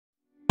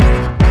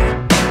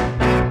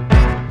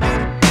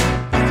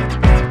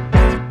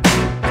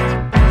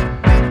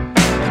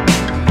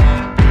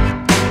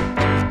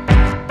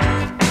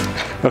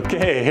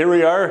Okay, here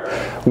we are,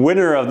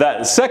 winner of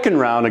that second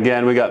round.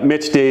 Again, we got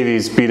Mitch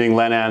Davies beating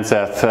Len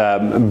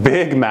Anseth.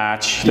 Big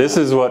match. This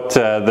is what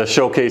the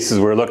showcases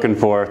we're looking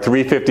for.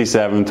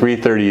 357,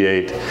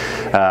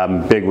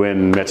 338. Big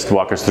win. Mitch,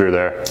 walk us through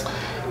there.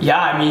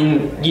 Yeah, I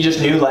mean, you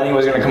just knew Lenny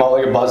was going to come out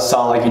like a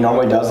buzzsaw like he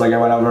normally does, like I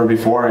went over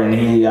before, and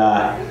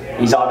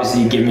he's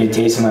obviously given me a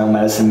taste of my own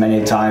medicine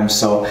many times.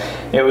 So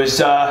it was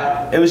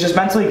just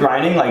mentally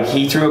grinding. Like,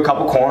 he threw a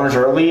couple corners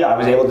early. I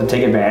was able to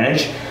take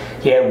advantage.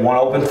 He had one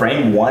open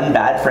frame, one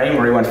bad frame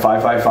where he went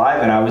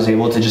 5-5-5, and I was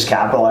able to just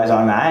capitalize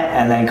on that.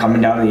 And then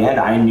coming down to the end,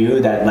 I knew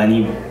that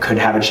Lenny could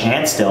have a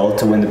chance still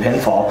to win the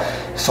pinfall.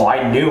 So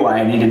I knew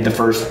I needed the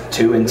first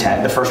 2 and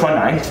 10, the first one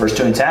 9, the first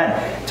 2 and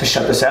 10 to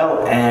shut this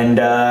out. And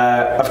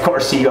of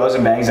course, he goes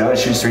and bangs out and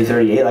shoots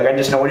 338. Like, I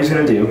just know what he's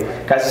gonna do.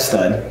 Guy's a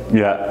stud.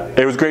 Yeah,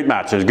 it was a great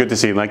match. It was good to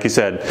see. And like you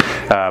said,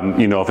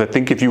 you know,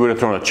 if you would have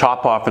thrown a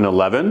chop off in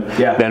 11,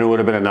 then it would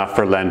have been enough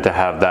for Len to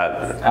have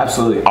that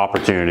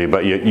opportunity.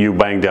 But you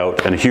banged out.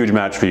 And a huge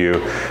match for you.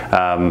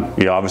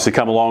 You obviously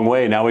come a long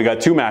way. Now we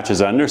got 2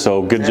 matches under,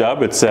 so good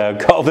job. It's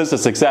call this a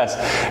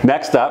success.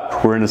 Next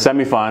up, we're in the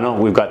semifinal.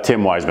 We've got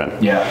Tim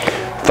Wiseman. Yeah.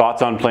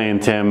 Thoughts on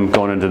playing Tim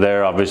going into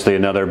there? Obviously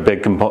another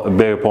big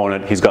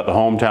opponent. He's got the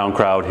hometown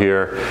crowd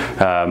here.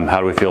 How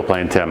do we feel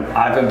playing Tim?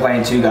 I've been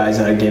playing 2 guys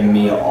that have given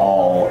me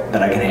all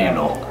that I can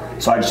handle.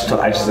 So I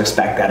just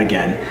expect that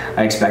again.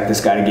 I expect this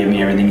guy to give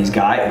me everything he's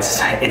got.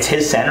 It's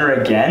his center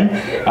again.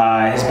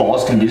 His ball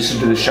is conducive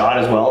to the shot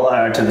as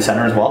well, to the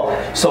center as well.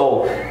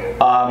 So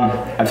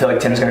I feel like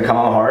Tim's gonna come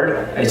out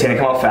hard. He's gonna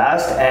come out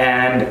fast,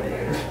 and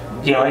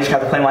you know, you just have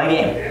to play my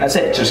game. That's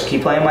it. Just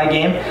keep playing my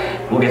game.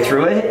 We'll get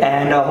through it,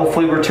 and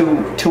hopefully we're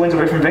two wins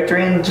away from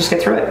victory and just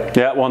get through it.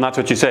 Yeah, well, and that's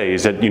what you say,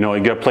 is that, you know,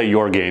 you got to play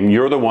your game.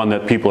 You're the one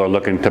that people are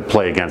looking to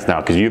play against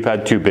now, because you've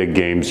had 2 big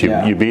games.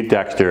 You beat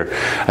Dexter,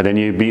 and then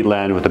you beat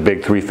Len with a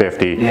big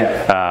 350.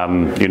 Yeah.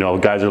 You know,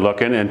 guys are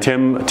looking, and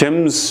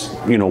Tim's,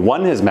 you know,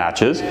 won his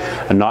matches,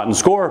 and not in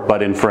score,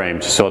 but in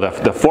frames. So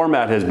the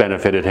format has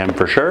benefited him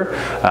for sure,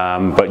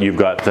 but you've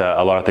got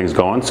a lot of things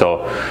going.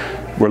 So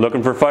we're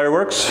looking for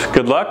fireworks.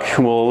 Good luck.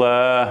 We'll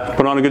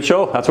put on a good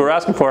show. That's what we're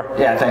asking for.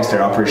 Yeah, thanks,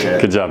 Darryl. I appreciate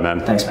it. Good job, man.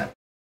 Thanks, man.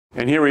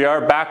 And here we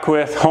are back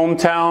with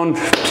hometown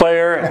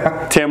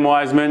player Tim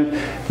Wiseman.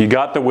 You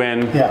got the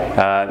win.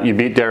 Yeah. You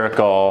beat Derek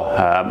Gall.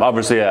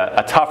 Obviously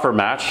a tougher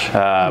match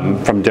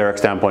from Derek's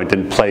standpoint.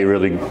 Didn't play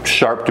really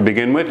sharp to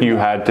begin with. You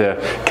had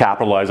to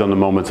capitalize on the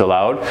moments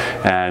allowed,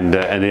 and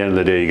at the end of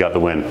the day, you got the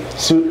win.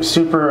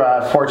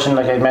 Super fortunate,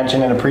 like I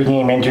mentioned in a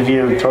pregame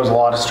interview. Throws a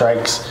lot of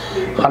strikes,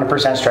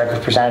 100% strike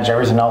percentage.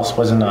 Everything else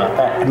was in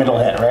the middle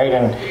hit, right?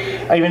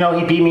 And even though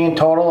he beat me in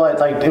total,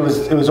 it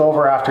was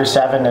over after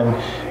 7,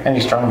 and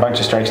he strung a bunch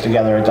of strikes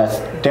together. That's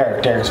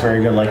Derek's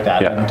very good like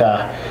that. And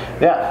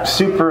yeah,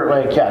 super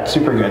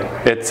good.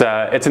 It's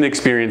an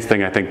experience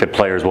thing. I think that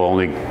players will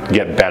only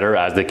get better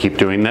as they keep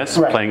doing this,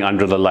 playing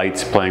under the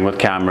lights, playing with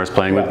cameras,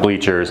 playing with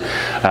bleachers,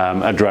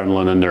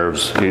 adrenaline and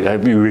nerves.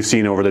 We've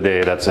seen over the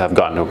day that's have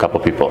gotten to a couple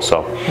people.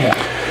 So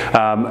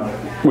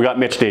we got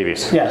Mitch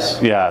Davies. Yes.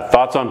 Yeah.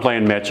 Thoughts on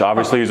playing Mitch?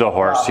 Obviously he's a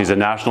horse. He's a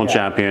national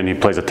champion. He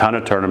plays a ton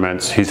of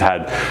tournaments. He's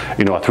had,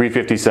 you know, a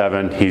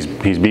 357. He's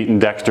beaten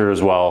Dexter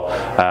as well.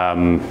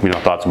 You know,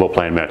 thoughts about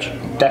playing Mitch?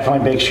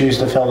 Definitely big shoes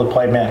to fill to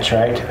play Mitch,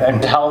 right?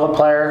 And hell of a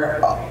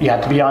player. You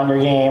have to be on your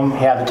game. You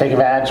have to take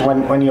advantage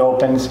when he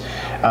opens.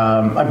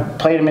 I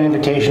played him in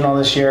Invitational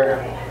this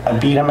year. I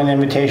beat him in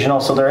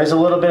Invitational, so there is a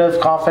little bit of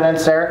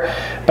confidence there.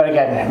 But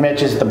again,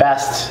 Mitch is the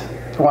best.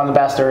 One of the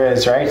best there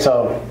is, right?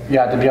 So you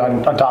have to be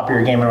on top of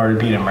your game in order to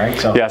beat him, right?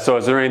 So yeah. So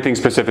is there anything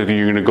specific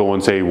you're going to go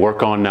and say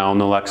work on now in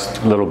the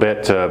next little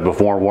bit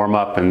before warm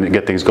up and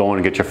get things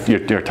going and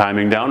get your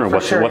timing down, or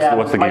what's the game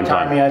plan? My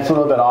timing, it's a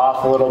little bit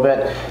off, a little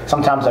bit.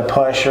 Sometimes I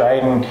push,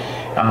 right?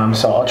 And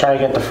so I'll try to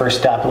get the first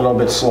step a little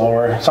bit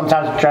slower.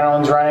 Sometimes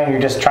adrenaline's running,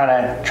 you're just trying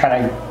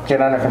to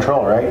get under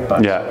control, right?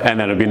 But yeah, and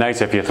then it'd be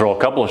nice if you throw a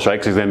couple of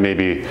strikes, because then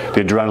maybe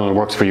the adrenaline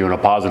works for you in a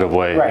positive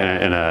way,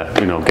 in a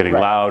you know, getting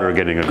loud or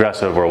getting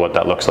aggressive, or what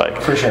that looks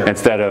like. For sure.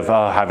 Instead of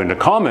having to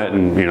comment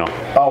and, you know.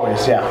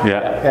 Always,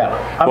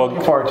 yeah. I'm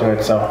looking forward to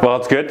it. So. Well,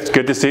 it's good. It's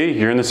good to see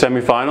you're in the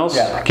semifinals.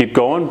 Yeah. Keep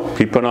going.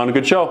 Keep putting on a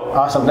good show.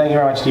 Awesome. Thank you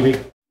very much,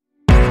 DB.